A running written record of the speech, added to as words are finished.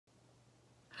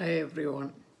Hi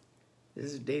everyone,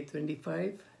 this is day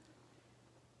 25.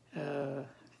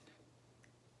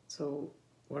 So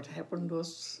what happened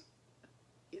was,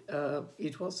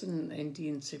 it was in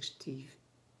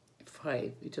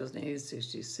 1965, it was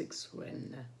 1966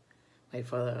 when my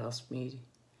father asked me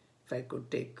if I could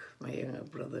take my younger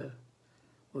brother,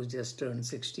 who just turned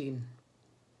 16,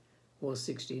 was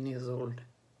 16 years old.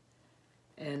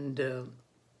 And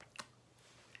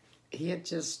he had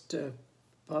just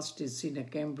passed his senior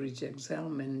Cambridge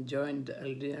exam and joined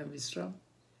Aldina Visram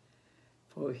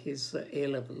for his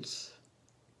A-levels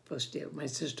first year. My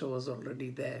sister was already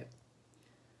there.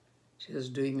 She was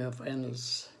doing her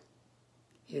finals,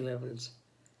 A-levels.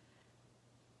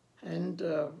 And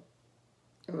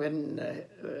when,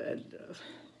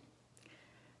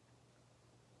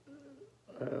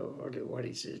 what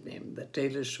is his name? The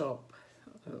tailor shop,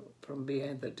 from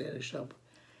behind the tailor shop,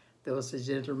 there was a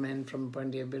gentleman from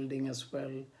Pandya building as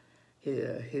well.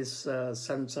 His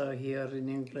sons are here in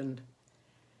England.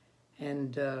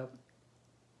 And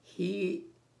he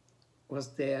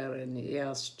was there and he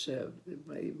asked,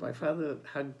 my father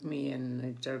hugged me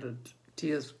and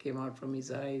tears came out from his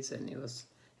eyes, and he was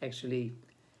actually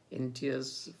in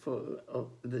tears of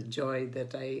the joy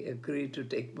that I agreed to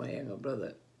take my younger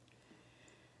brother.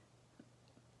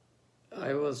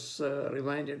 I was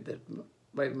reminded that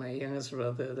by my youngest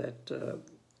brother that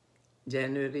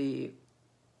January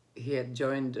he had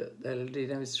joined the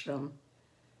Aldina Visram,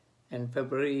 and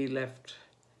February he left,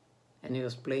 and he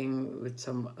was playing with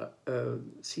some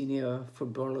senior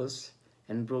footballers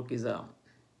and broke his arm.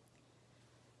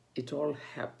 It all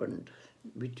happened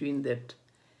between that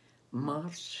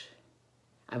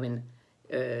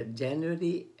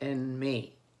January and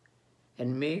May.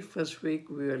 And May first week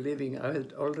we were leaving. I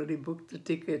had already booked the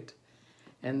ticket,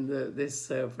 and this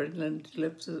Ferdinand de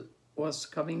Lesseps was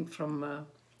coming from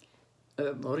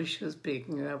Mauritius,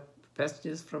 picking up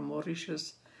passengers from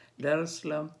Mauritius, Dar es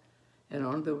Salaam, and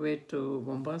on the way to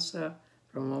Mombasa.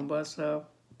 From Mombasa,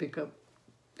 pick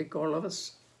all of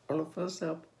us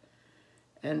up,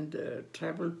 and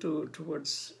travel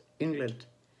towards England.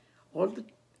 All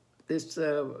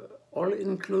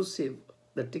inclusive.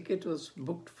 The ticket was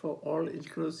booked for all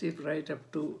inclusive right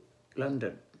up to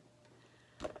London.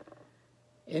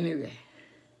 Anyway,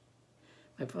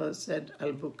 my father said,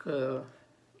 I'll book the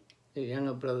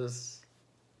younger brothers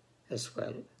as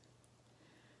well.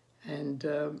 And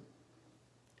it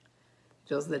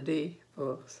was the day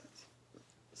for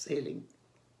sailing.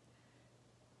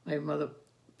 My mother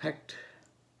packed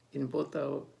in both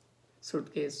our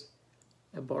suitcase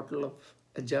a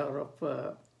jar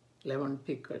of lemon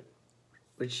pickle,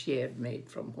 which she had made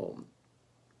from home.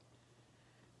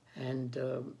 And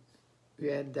we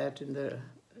had that in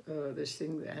this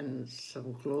thing, and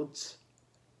some clothes.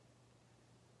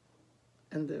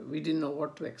 And we didn't know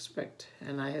what to expect.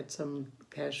 And I had some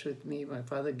cash with me. My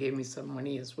father gave me some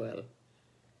money as well.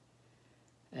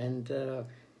 And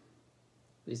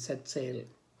we set sail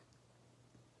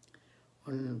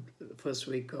on the first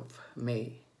week of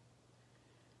May.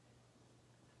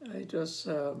 It was,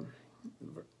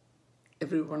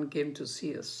 everyone came to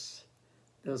see us.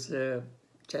 There was a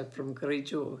chap from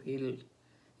Karicho. He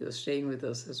was staying with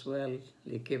us as well.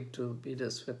 He came to bid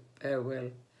us farewell.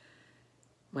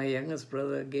 My youngest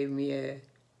brother gave me a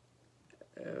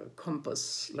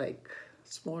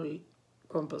small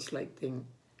compass-like thing,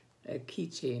 a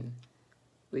keychain,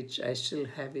 which I still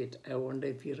have it. I wonder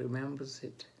if he remembers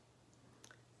it.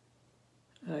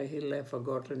 He'll have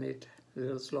forgotten it. It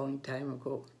was a long time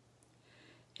ago.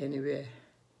 Anyway,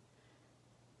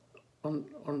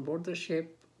 on board the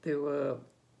ship, the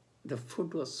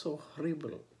food was so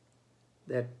horrible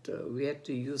that we had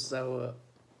to use our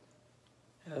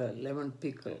lemon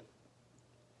pickle.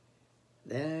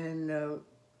 Then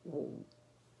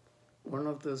one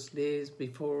of those days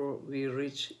before we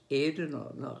reached Aden,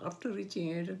 after reaching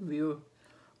Aden, we were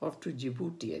off to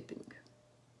Djibouti, I think.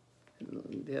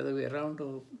 The other way around,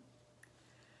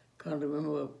 can't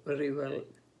remember very well.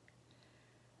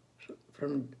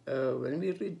 From when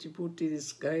we reached Djibouti,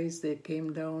 these guys, they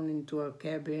came down into our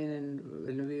cabin, and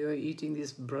when we were eating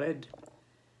this bread,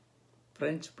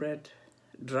 French bread,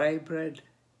 dry bread,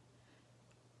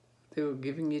 they were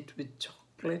giving it with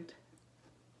chocolate.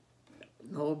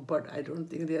 No, but I don't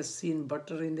think they have seen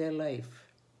butter in their life.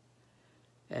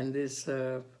 And this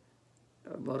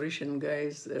Mauritian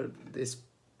guys, they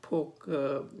spoke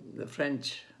the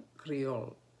French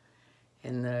Creole.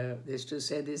 And they used to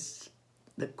say this,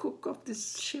 the cook of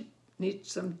this ship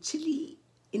needs some chili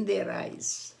in their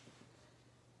eyes.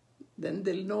 Then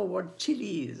they'll know what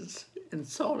chili is, and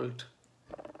salt,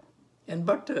 and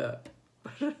butter.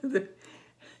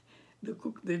 The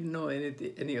cook didn't know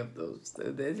any of those.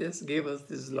 They just gave us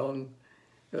this long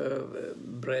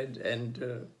bread,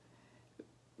 and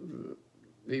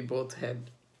we both had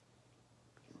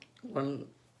one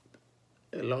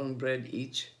long bread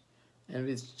each, and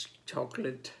with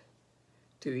chocolate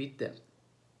to eat them.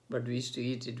 But we used to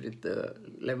eat it with the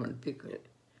lemon pickle.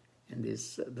 And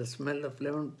the smell of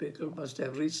lemon pickle must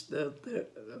have reached the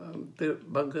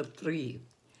bunker 3.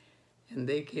 And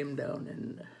they came down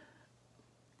and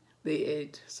they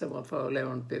ate some of our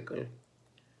lemon pickle,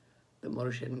 the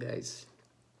Mauritian guys.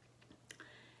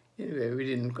 Anyway, we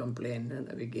didn't complain,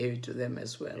 and we gave it to them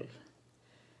as well.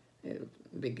 It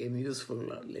became useful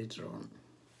later on.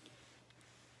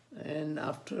 And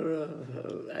after,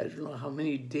 I don't know how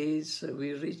many days,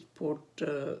 we reached Port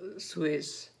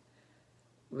Suez,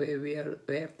 where we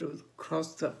have to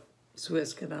cross the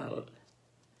Suez Canal.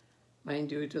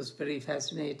 Mind you, it was very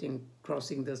fascinating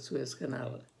crossing the Suez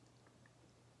Canal.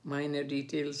 Minor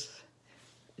details,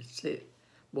 it's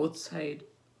both sides.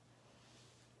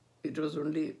 It was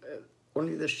only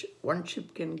one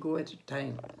ship can go at a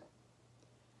time,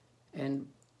 and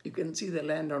you can see the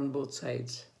land on both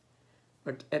sides.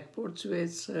 But at Port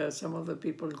Suez, some of the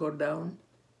people got down.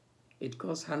 It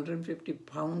cost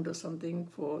 £150 or something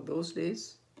for those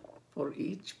days for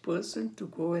each person to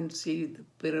go and see the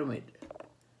pyramid.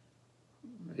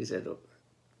 We said, oh,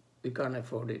 we can't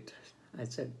afford it. I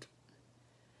said,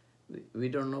 we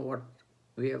don't know what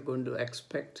we are going to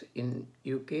expect in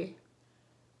UK,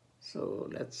 so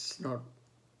let's not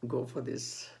go for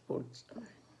this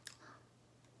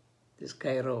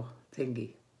Cairo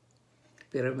thingy,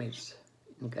 pyramids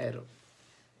in Cairo.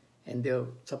 And they were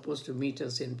supposed to meet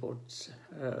us in Port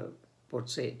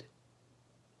Said.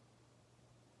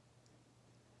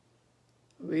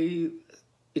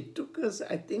 It took us,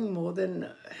 I think, more than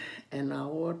an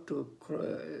hour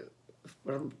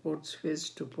from Port Suez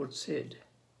to Port Said.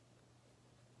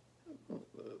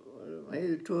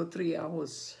 Maybe 2 or 3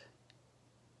 hours.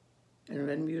 And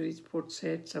when we reached Port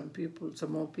Said, some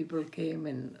more people came,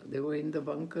 and they were in the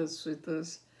bunkers with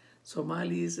us.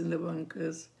 Somalis in the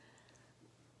bunkers.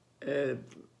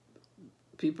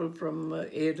 People from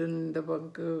Aden in the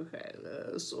bunker.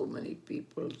 So many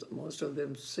people, most of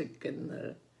them sick,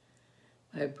 and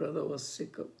my brother was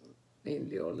sick,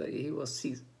 mainly he was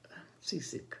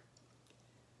seasick.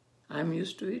 I'm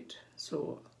used to it,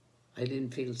 so I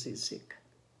didn't feel seasick.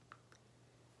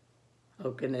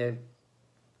 How can a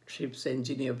ship's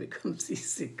engineer become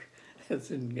seasick?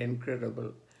 That's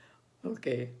incredible.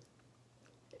 Okay,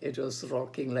 it was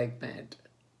rocking like mad.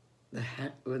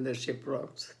 When the ship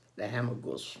rocks, the hammer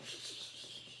goes.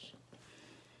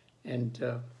 And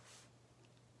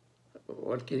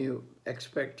what can you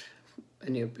expect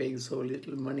when you're paying so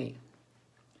little money?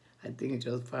 I think it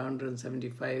was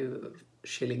 575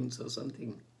 shillings or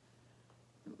something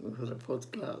for the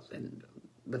 4th class. And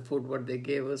the food what they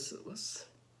gave us was,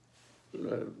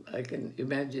 I can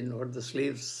imagine what the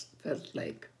slaves felt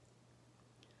like.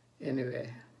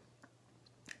 Anyway,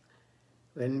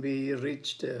 when we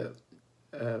reached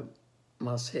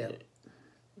Marseille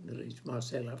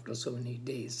after so many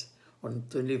days. On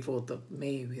 24th of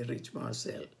May, we reached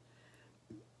Marseille.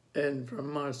 And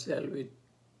from Marseille, we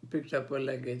picked up our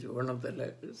luggage. One of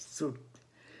the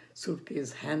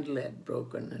suitcase handle had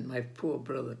broken, and my poor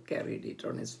brother carried it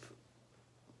on his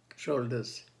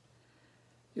shoulders.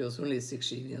 He was only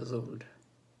 16 years old.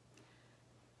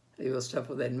 He was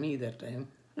tougher than me that time.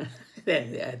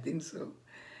 I think so.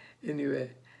 Anyway,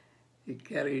 he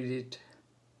carried it.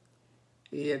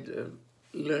 He had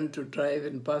learned to drive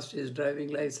and passed his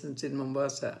driving license in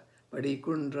Mombasa, but he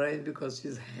couldn't drive because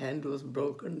his hand was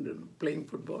broken playing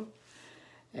football.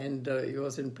 And he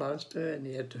was in plaster, and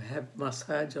he had to have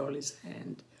massage all his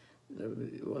hand.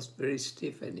 It was very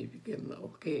stiff, and he became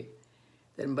okay.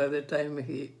 Then by the time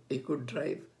he could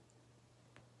drive,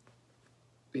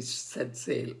 we set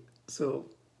sail. So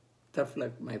tough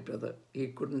luck, my brother. He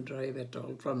couldn't drive at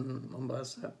all from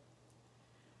Mombasa.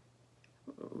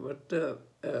 But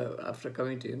after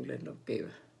coming to England, okay,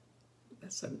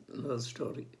 that's another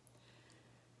story.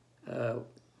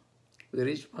 We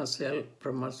reached Marseille,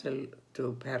 from Marseille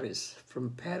to Paris. From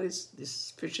Paris,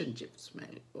 this fish and chip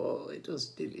smell. Oh, it was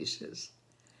delicious.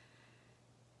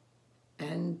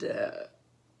 And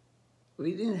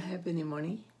we didn't have any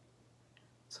money,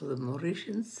 so the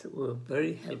Mauritians were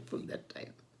very helpful that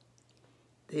time.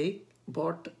 They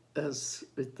bought us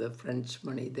with the French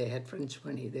money. They had French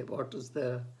money. They bought us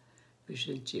the fish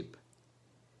and chip.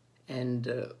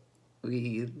 And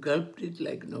we gulped it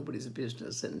like nobody's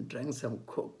business and drank some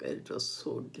Coke. It was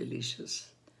so delicious.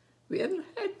 We hadn't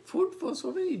had food for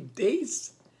so many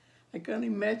days. I can't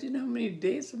imagine how many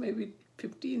days, maybe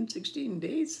 15, 16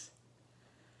 days.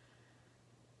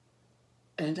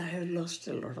 And I had lost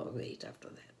a lot of weight after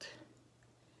that.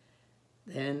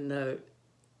 Then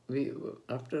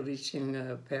after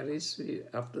reaching Paris,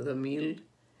 after the meal,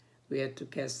 we had to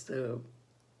catch the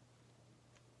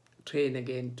train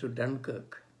again to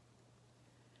Dunkirk.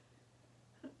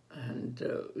 And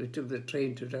we took the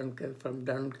train to Dunkirk, from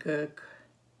Dunkirk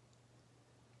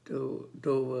to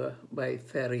Dover by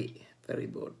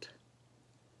ferryboat.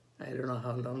 I don't know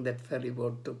how long that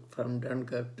ferryboat took from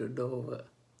Dunkirk to Dover.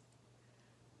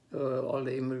 All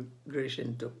the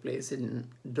immigration took place in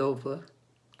Dover,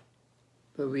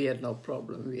 but we had no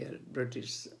problem. We are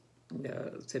British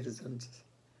citizens,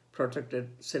 protected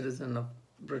citizen of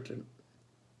Britain,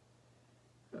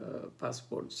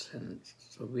 passports, and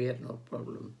so we had no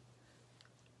problem.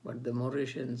 But the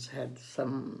Mauritians had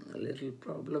some little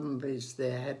problem, which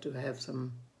they had to have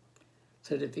some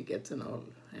certificates and all,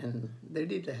 and they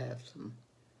did have some.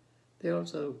 They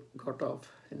also got off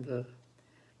in the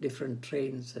different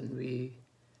trains, and we,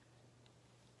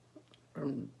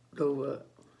 from Dover,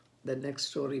 the next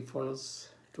story follows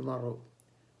tomorrow.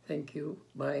 Thank you.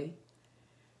 Bye.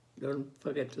 Don't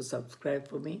forget to subscribe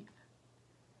for me,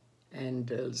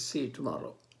 and I'll see you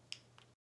tomorrow.